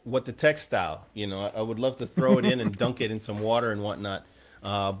do it what the Teck style. You know, I would love to throw it in and dunk it in some water and whatnot.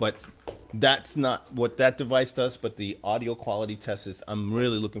 But that's not what that device does. But the audio quality test is, I'm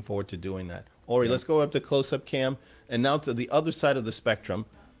really looking forward to doing that. Ori, let's go up to close-up cam. And now to the other side of the spectrum.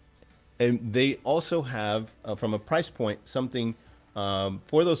 And they also have, from a price point, something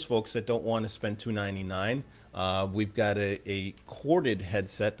for those folks that don't want to spend $299. We've got a corded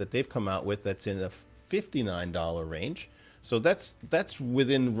headset that they've come out with that's in the $59 range. So that's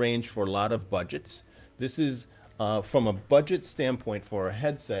within range for a lot of budgets. This is from a budget standpoint for a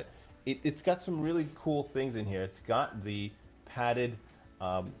headset. It's got some really cool things in here. It's got the padded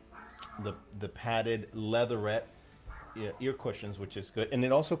the padded leatherette ear cushions, which is good, and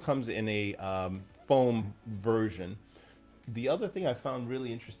it also comes in a foam version. The other thing I found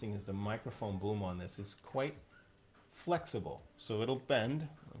really interesting is the microphone boom on this is quite flexible, so it'll bend.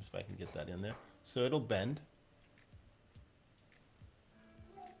 Let's see if I can get that in there. So it'll bend,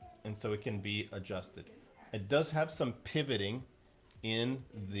 and so it can be adjusted. It does have some pivoting in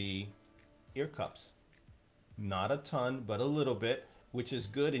the ear cups. Not a ton, but a little bit, which is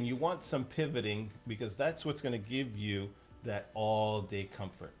good. And you want some pivoting because that's what's going to give you that all-day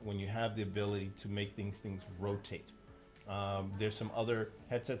comfort when you have the ability to make things rotate. There's some other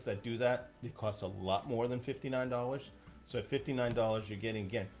headsets that do that. They cost a lot more than $59. So at $59, you're getting,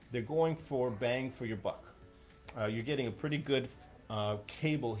 again, they're going for bang for your buck. You're getting a pretty good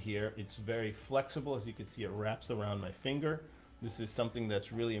cable here. It's very flexible. As you can see, it wraps around my finger. This is something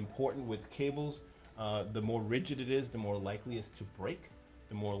that's really important with cables. The more rigid it is, the more likely it's to break.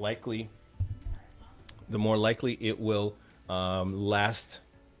 The more likely it will last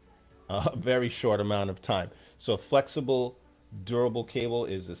a very short amount of time. So a flexible, durable cable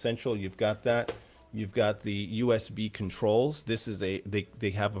is essential. You've got that. You've got the USB controls. This is they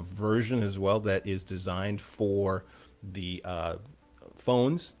have a version as well that is designed for the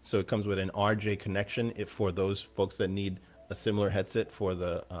phones. So it comes with an RJ connection for those folks that need a similar headset for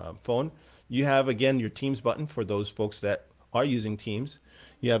the phone. You have, again, your Teams button for those folks that are using Teams.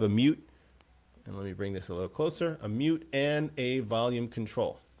 You have a mute, and let me bring this a little closer, a mute and a volume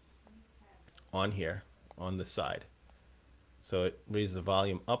control on here on the side. So it raises the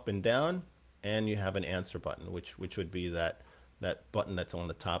volume up and down, and you have an answer button, which would be that button that's on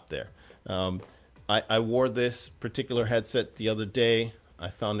the top there. I wore this particular headset the other day. I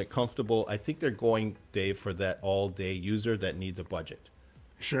found it comfortable. I think they're going, Dave, for that all-day user that needs a budget.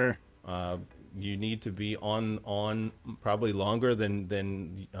 Sure. You need to be on probably longer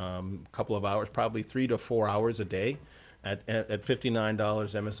than a couple of hours, probably 3 to 4 hours a day at $59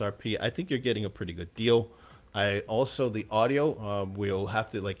 MSRP. I think you're getting a pretty good deal. The audio, we'll have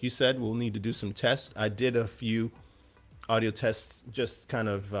to, like you said, we'll need to do some tests. I did a few audio tests, just kind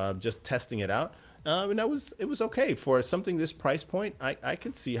of just testing it out. And it was okay for something this price point. I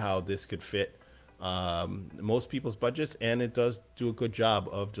could see how this could fit most people's budgets, and it does do a good job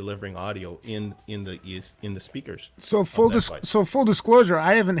of delivering audio in the speakers. So full disclosure,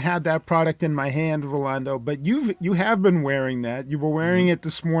 I haven't had that product in my hand, Rolando, but you have been wearing that. You were wearing it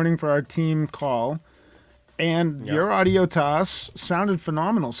this morning for our team call, and your audio to us sounded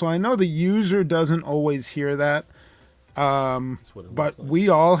phenomenal. So I know the user doesn't always hear that. But we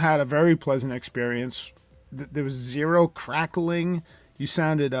all had a very pleasant experience. There was zero crackling. You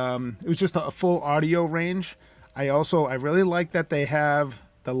sounded, it was just a full audio range. I really like that they have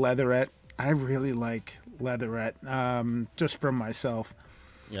the leatherette. I really like leatherette, just for myself.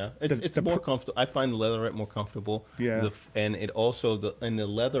 Yeah, it's more comfortable. I find the leatherette more comfortable. Yeah. And it also, in the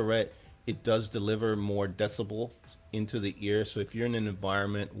leatherette, it does deliver more decibel into the ear. So if you're in an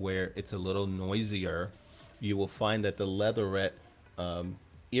environment where it's a little noisier, you will find that the leatherette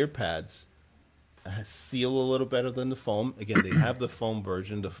ear pads seal a little better than the foam. Again, they have the foam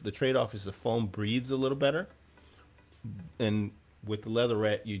version. The trade-off is the foam breathes a little better, and with the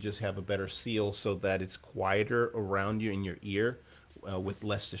leatherette, you just have a better seal so that it's quieter around you in your ear with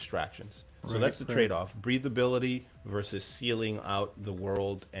less distractions. So that's the trade-off: breathability versus sealing out the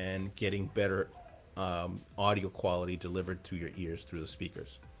world and getting better audio quality delivered to your ears through the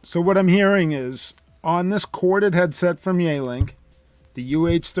speakers. So what I'm hearing is on this corded headset from Yealink, the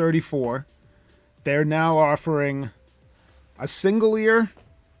UH34, they're now offering a single ear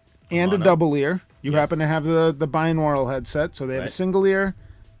and a double ear. You happen to have the binaural headset, so they have a single ear,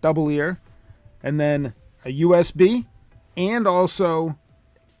 double ear, and then a USB, and also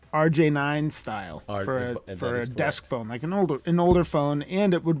RJ9 style for a desk phone, like an older phone,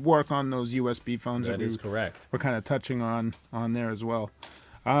 and it would work on those USB phones That is correct. We're kind of touching on there as well.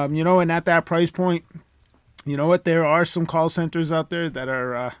 You know, and at that price point, you know what? There are some call centers out there that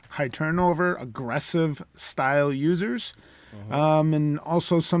are high turnover, aggressive style users. And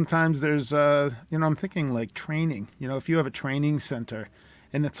also sometimes there's, you know, I'm thinking like training. You know, if you have a training center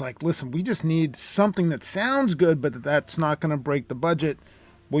and it's like, listen, we just need something that sounds good, but that's not going to break the budget.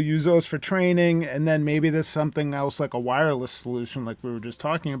 We'll use those for training. And then maybe there's something else like a wireless solution like we were just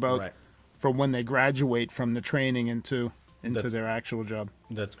talking about for when they graduate from the training into their actual job.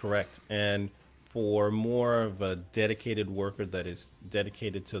 That's correct. And for more of a dedicated worker that is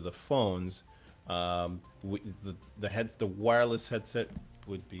dedicated to the phones, the wireless headset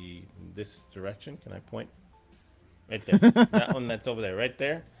would be in this direction. Can I point? Right there. That one that's over there, right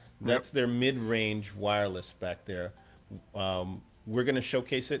there. That's their mid-range wireless back there. We're going to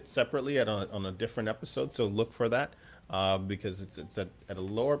showcase it separately on a different episode, so look for that because it's at a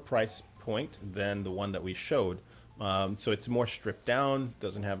lower price point than the one that we showed. So it's more stripped down.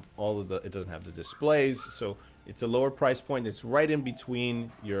 Doesn't have it doesn't have the displays. So it's a lower price point. It's right in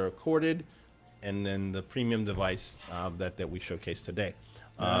between your corded and then the premium device that we showcased today.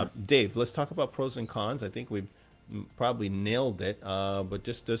 Dave, let's talk about pros and cons. I think we've probably nailed it, but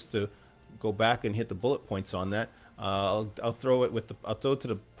just to go back and hit the bullet points on that. I'll throw it to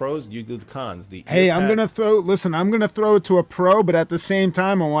the pros. You do the cons. I'm gonna throw it to a pro, but at the same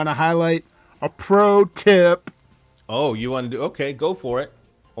time, I want to highlight a pro tip. Oh, you want to do? Okay, go for it,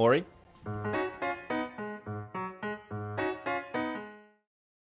 Ori.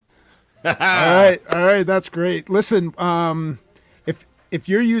 All right, that's great. Listen, if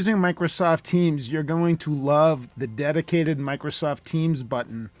you're using Microsoft Teams, you're going to love the dedicated Microsoft Teams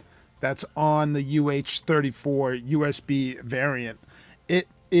button that's on the UH34 USB variant. It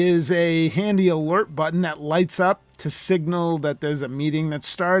is a handy alert button that lights up to signal that there's a meeting that's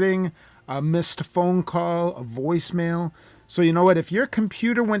starting, a missed phone call, a voicemail. So you know what? If your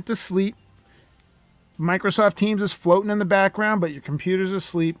computer went to sleep, Microsoft Teams is floating in the background, but your computer's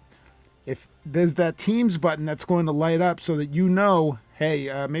asleep. If there's that Teams button that's going to light up so that you know,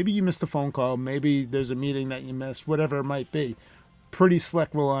 hey, maybe you missed a phone call, maybe there's a meeting that you missed, whatever it might be. Pretty slick,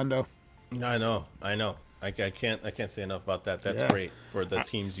 Rolando. I know. I can't say enough about that. That's great for the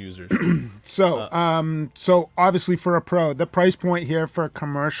Teams users. So obviously for a pro, the price point here for a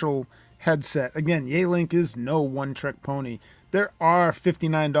commercial headset, again, Yealink is no one-trick pony. There are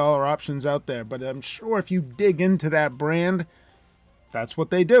 $59 options out there, but I'm sure if you dig into that brand, that's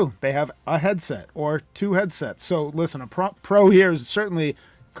what they do. They have a headset or two headsets. So listen, a pro here is certainly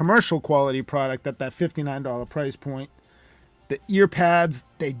commercial quality product at that $59 price point. The ear pads,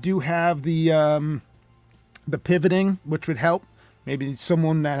 they do have the pivoting, which would help. Maybe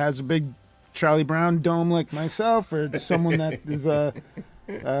someone that has a big Charlie Brown dome like myself, or someone that is a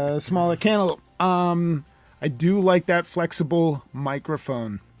smaller cantaloupe. I do like that flexible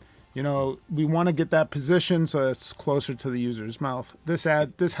microphone. You know, we want to get that position so it's closer to the user's mouth. This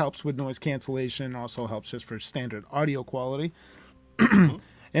helps with noise cancellation, also helps just for standard audio quality.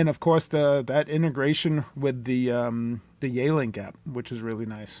 And of course, that integration with the Yealink app, which is really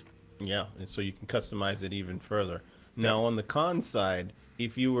nice. Yeah, and so you can customize it even further. Now, on the con side,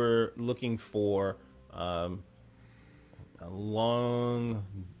 if you were looking for a long,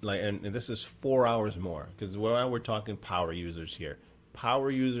 and this is 4 hours more, because we're talking power users here.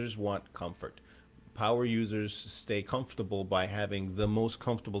 Power users want comfort. Power users stay comfortable by having the most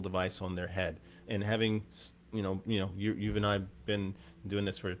comfortable device on their head, and having, you and I have been doing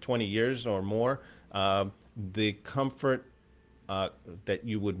this for 20 years or more. The comfort that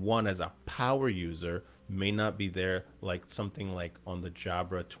you would want as a power user may not be there, like something like on the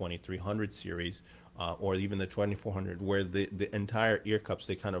Jabra 2300 series or even the 2400, where the entire ear cups,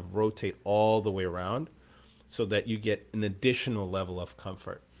 they kind of rotate all the way around. so that you get an additional level of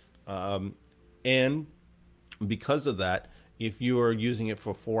comfort. And because of that, if you are using it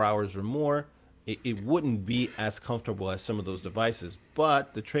for 4 hours or more, it wouldn't be as comfortable as some of those devices.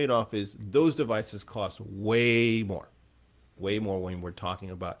 But the trade-off is those devices cost way more when we're talking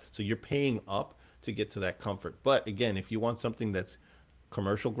about. So you're paying up to get to that comfort. But again, if you want something that's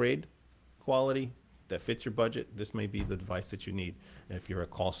commercial grade quality that fits your budget, this may be the device that you need. If you're a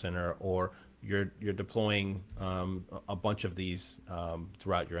call center or you're deploying a bunch of these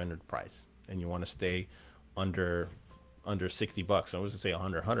throughout your enterprise, and you want to stay under $60. I was gonna say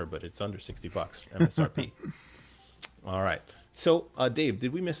 100, but it's under $60 MSRP. All right. So, Dave,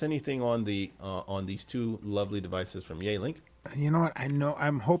 did we miss anything on on these two lovely devices from Yealink? You know what?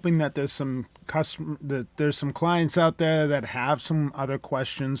 I'm hoping that there's some clients out there that have some other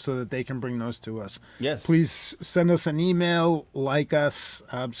questions so that they can bring those to us. Yes. Please send us an email, like us,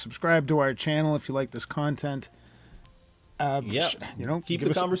 subscribe to our channel if you like this content. Yeah. Keep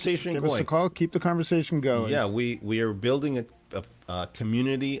the conversation going. Give us a call. Keep the conversation going. Yeah, we are building a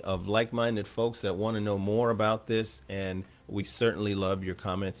community of like-minded folks that want to know more about this, and we certainly love your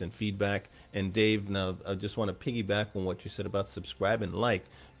comments and feedback. And Dave, now I just want to piggyback on what you said about subscribe and like.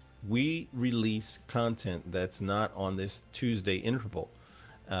 We release content that's not on this Tuesday interval.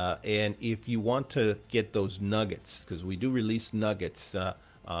 And if you want to get those nuggets, because we do release nuggets that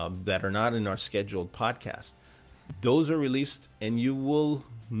are not in our scheduled podcast, those are released and you will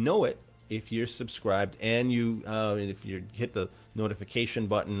know it if you're subscribed, and if you hit the notification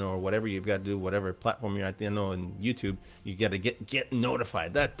button or whatever you've got to do, whatever platform you're at, on YouTube, you got to get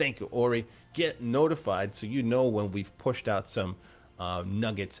notified. Thank you, Ori. Get notified so you know when we've pushed out some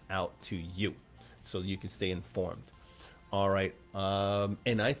nuggets out to you, so you can stay informed. All right,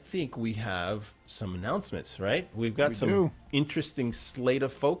 and I think we have some announcements, right? We've got some interesting slate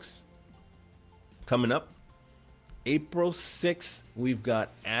of folks coming up. April 6th, we've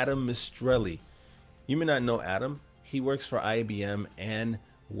got Adam Mistrelli. You may not know Adam. He works for IBM and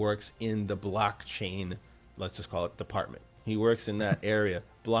works in the blockchain, let's just call it, department. He works in that area.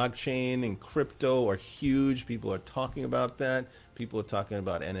 Blockchain and crypto are huge. People are talking about that. People are talking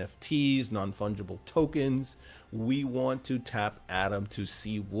about NFTs, non-fungible tokens. We want to tap Adam to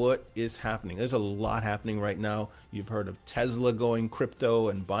see what is happening. There's a lot happening right now. You've heard of Tesla going crypto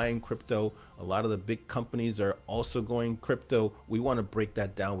and buying crypto. A lot of the big companies are also going crypto. We want to break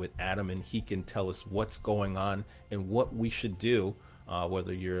that down with Adam, and he can tell us what's going on and what we should do,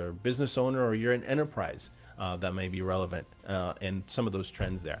 whether you're a business owner or you're an enterprise. That may be relevant, and some of those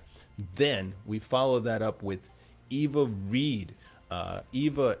trends there. Then we follow that up with Eva Reed.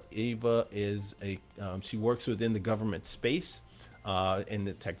 Eva is she works within the government space in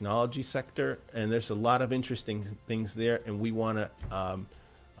the technology sector, and there's a lot of interesting things there, and we want to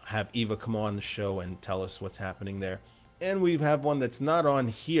have Eva come on the show and tell us what's happening there. And we have one that's not on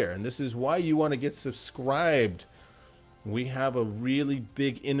here, and this is why you want to get subscribed. We have a really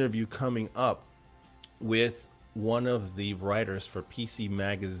big interview coming up with one of the writers for PC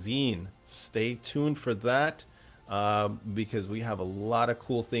Magazine. Stay tuned for that, because we have a lot of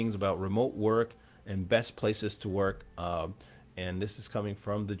cool things about remote work and best places to work. And this is coming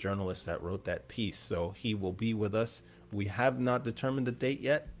from the journalist that wrote that piece. So he will be with us. We have not determined the date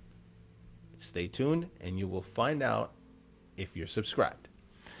yet. Stay tuned and you will find out if you're subscribed.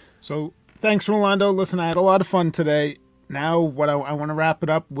 So thanks, Rolando. Listen, I had a lot of fun today. Now, what I want to wrap it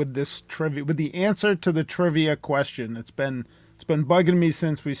up with this trivia, with the answer to the trivia question. It's been bugging me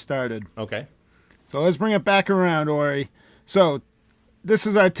since we started. Okay. So let's bring it back around, Ori. So this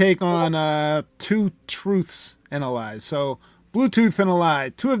is our take on two truths and a lie. So Bluetooth and a lie.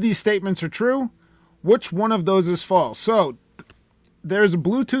 Two of these statements are true. Which one of those is false? So there's a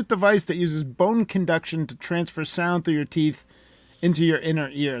Bluetooth device that uses bone conduction to transfer sound through your teeth into your inner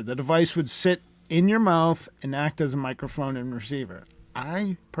ear. The device would sit in your mouth and act as a microphone and receiver.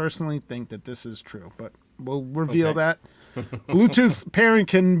 I personally think that this is true, but we'll reveal that. Bluetooth pairing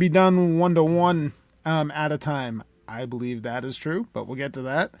can be done one-to-one at a time. I believe that is true, but we'll get to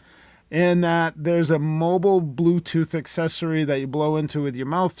that. And that there's a mobile Bluetooth accessory that you blow into with your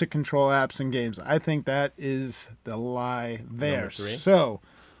mouth to control apps and games. I think that is the lie there. Number 3. So,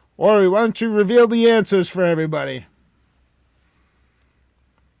 Ori, why don't you reveal the answers for everybody?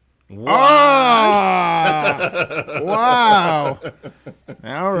 Wow. Oh, wow.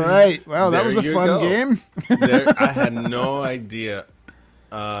 All right. Well, that was a fun game. I had no idea.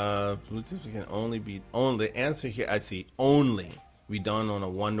 Bluetooth can only the answer here, I see, only be done on a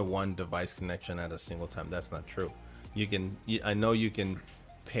one-to-one device connection at a single time. That's not true. I know you can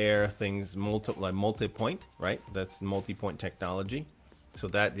pair things like multi-point, right? That's multi-point technology. So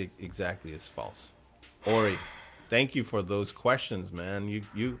that exactly is false. Ori, thank you for those questions, man.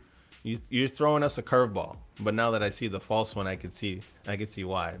 You're throwing us a curveball, but now that I see the false one, I can see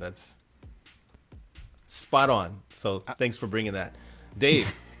why. That's spot on. So thanks for bringing that,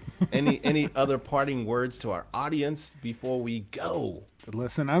 Dave. Any other parting words to our audience before we go?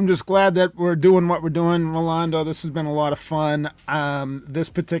 Listen, I'm just glad that we're doing what we're doing, Rolando. This has been a lot of fun. This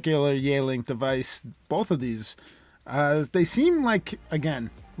particular Yealink device, both of these, they seem like,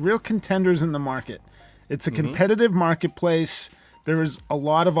 again, real contenders in the market. It's a competitive marketplace. There is a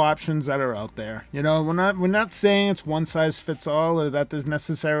lot of options that are out there. You know, we're not saying it's one size fits all or that there's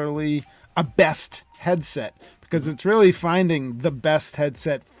necessarily a best headset, because it's really finding the best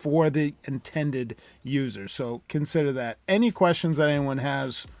headset for the intended user. So consider that. Any questions that anyone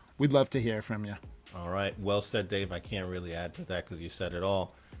has, we'd love to hear from you. All right. Well said, Dave. I can't really add to that because you said it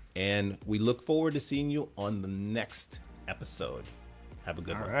all. And we look forward to seeing you on the next episode. Have a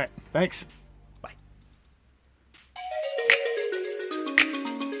good one. All right. Thanks.